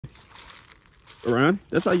Ryan,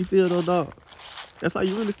 that's how you feel though, dog. That's how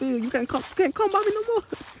you really feel. You can't come by me no more.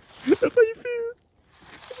 That's how you feel.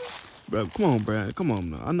 Bro, come on, Brian. Come on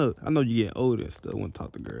now. I know you getting older and stuff. Want to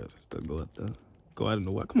talk to girls and stuff. Go out there. Go out in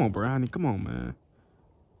the wild. Come on, Brian. Come on, man.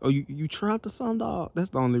 Oh, you trapped or something, dog? That's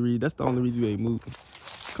the only reason you ain't moving.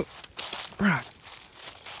 Come, Brian.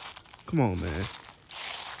 Come on, man.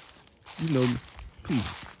 You know me.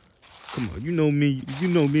 Come on. You know me. You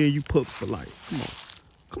know me and you pups for life.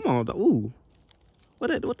 Come on, dog. Ooh. What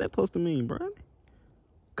that supposed to mean, Brian?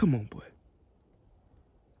 Come on, boy.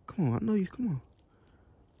 Come on. I know you. Come on.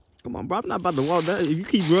 Come on, bro. I'm not about to walk down. If you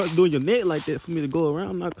keep doing your neck like that for me to go around,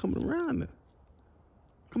 I'm not coming around there.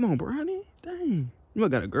 Come on, Brownie. Dang. You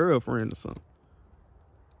might got a girlfriend or something.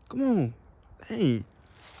 Come on. Dang.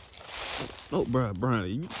 No, bro,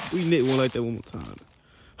 Brownie. We neck one like that one more time.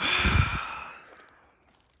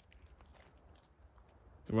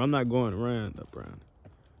 Well, I'm not going around though, Brownie.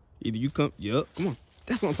 Either you come, yup, come on.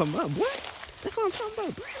 That's what I'm talking about, boy. That's what I'm talking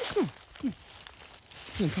about, Brownie. Come on.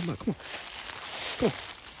 That's what I'm talking about.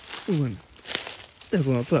 Come on. That's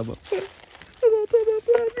what I'm talking about.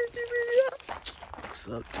 What's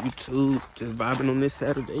up, YouTube? Just vibing on this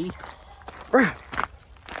Saturday. Brian,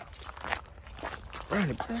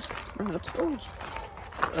 I told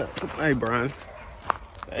you. Hey, Brian.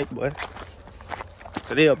 Hey, boy.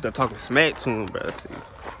 So they up there talking smack to him, bro. See,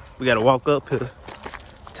 we gotta walk up here.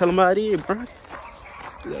 Tell him how it is, Brian.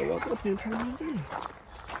 We gotta walk up here and tell him how it is.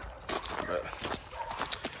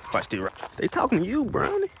 Watch this, right? They talking to you,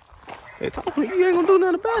 Brownie. They talking to you. You ain't gonna do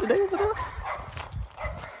nothing about it. They over there.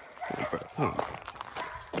 Hey, bro, come on.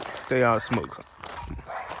 Stay out of smoke.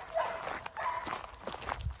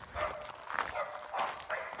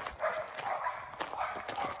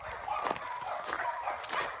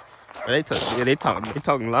 They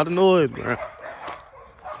talking a lot of noise, bro.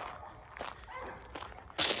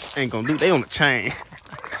 Ain't gonna do. They on the chain.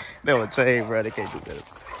 They on the chain, bro. They can't do that.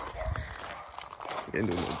 They can't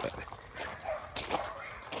do nothing about it.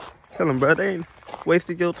 Tell them, bro. They ain't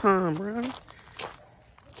wasted your time, bro.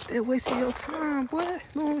 They wasting your time, boy.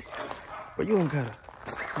 No, but you don't gotta.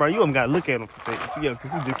 Bro, you don't gotta look at them. You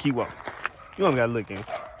just keep walking. You don't gotta look at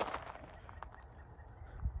them.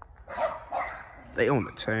 They on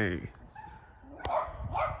the chain.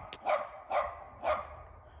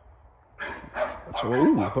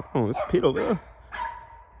 Ooh, hold on, it's Pete over there.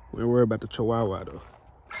 We ain't worried about the Chihuahua though.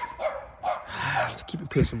 Let's keep it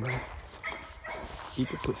pushing, bro.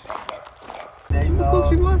 Keep it pushing. Look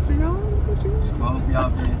what you watching, y'all. Both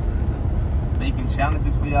y'all been making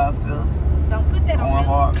challenges for yourselves. Don't put that on me. Going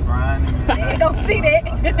hard, grinding. They don't see that.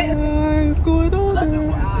 What's going on, I just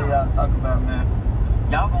man? want to tell y'all, talk about, man.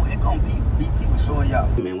 It's gonna be people showing y'all.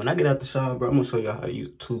 Man, when I get out the shower, bro, I'm gonna show y'all how to use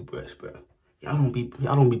a toothbrush, bro. Y'all don't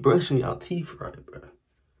be brushing y'all teeth right, bro.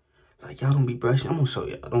 Like y'all don't be brushing. I'm gonna show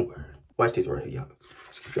y'all. Don't worry. Watch this right here,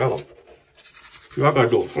 y'all. Y'all gotta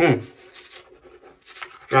do it.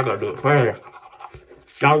 Y'all gotta do it fast.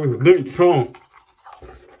 Y'all was getting tongue.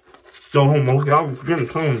 Yo, homo, y'all was getting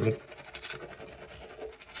tongue, bro.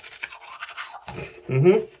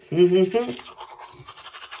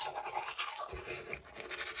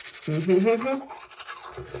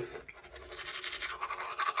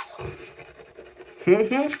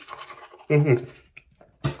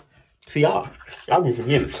 See, y'all be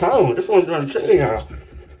forgetting tongue. That's what I'm trying to tell y'all.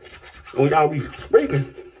 When y'all be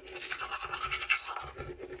speaking,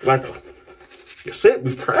 like your shit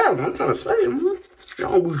be traveling. I'm trying to say, man.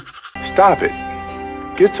 Y'all be. Stop it.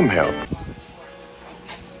 Get some help.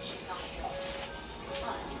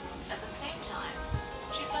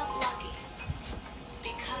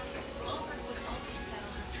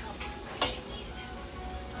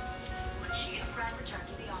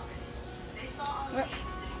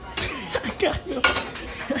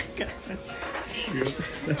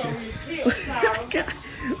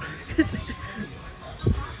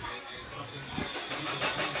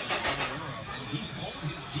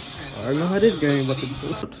 I already know how this game about to be.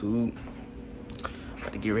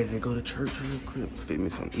 About to get ready to go to church real quick. Fit me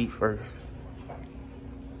some eat first.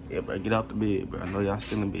 Yeah, bro, get out the bed, bro. I know y'all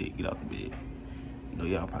still in bed. Get out the bed. You know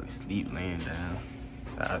y'all probably sleep laying down,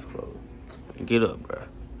 eyes closed. And get up, bro.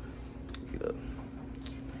 Get up.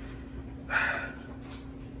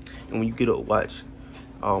 And when you get up, watch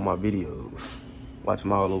all my videos. Watch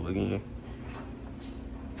them all over again.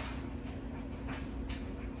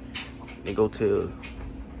 Then go tell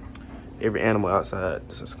every animal outside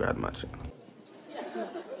to subscribe to my channel.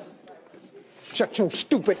 Shut your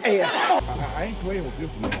stupid ass. I ain't playing with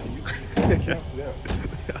this man. You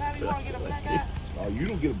want to get a black eye? Oh, you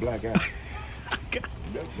don't get a black eye. Get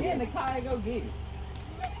in the car and go get it.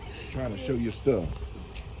 Trying to show your stuff.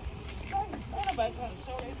 Ain't nobody Everybody trying to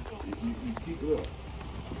show their You keep it up.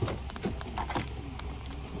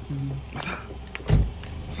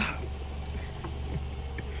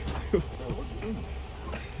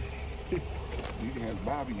 You can have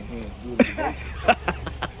Bobby in your hands doing the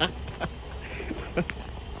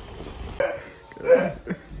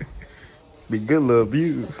Be good little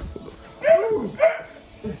views.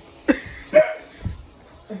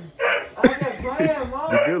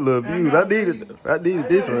 Be good little views. I needed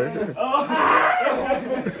this right here.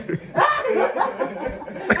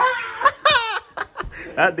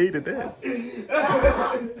 I needed that.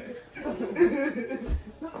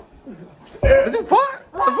 Did you fart?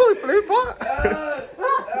 I really fart.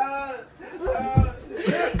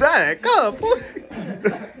 Dang, come on,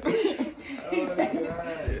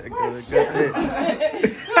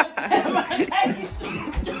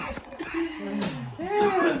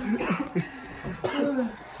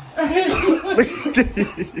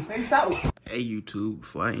 Hey YouTube,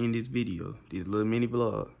 before I end this video, this little mini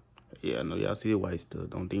vlog. Yeah, I know y'all see the white stuff.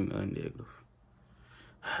 Don't think nothing negative.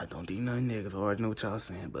 Don't think nothing negative. I already know what y'all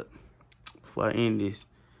saying, but before I end this,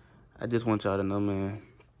 I just want y'all to know, man,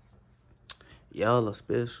 y'all are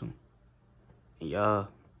special. And y'all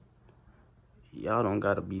don't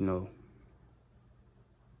gotta be y'all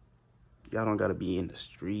don't gotta be in the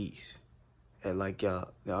streets. And like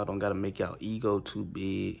y'all don't gotta make y'all ego too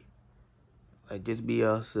big. Like, just be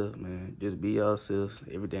yourself, man. Just be yourself.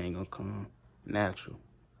 Everything gonna come natural.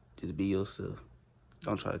 Just be yourself.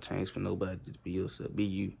 Don't try to change for nobody. Just be yourself. Be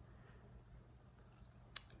you.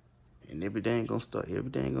 And everything gonna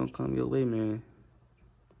come your way, man.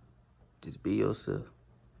 Just be yourself.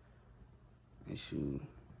 And shoot.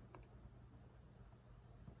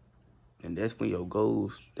 And that's when your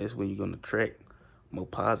goals, that's when you're gonna attract more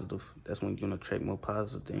positive. That's when you're gonna attract more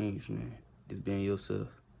positive things, man. Just being yourself.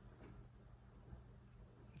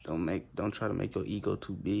 Don't try to make your ego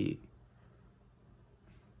too big.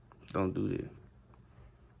 Don't do that.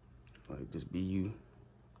 Like, just be you.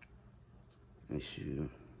 And shoot.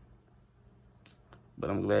 But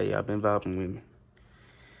I'm glad y'all been vibing with me.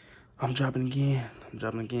 I'm dropping again. I'm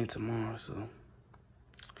dropping again tomorrow, so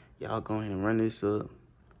y'all go ahead and run this up.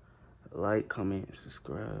 Like, comment, and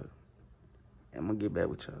subscribe. And I'm gonna get back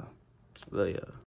with y'all. Love y'all.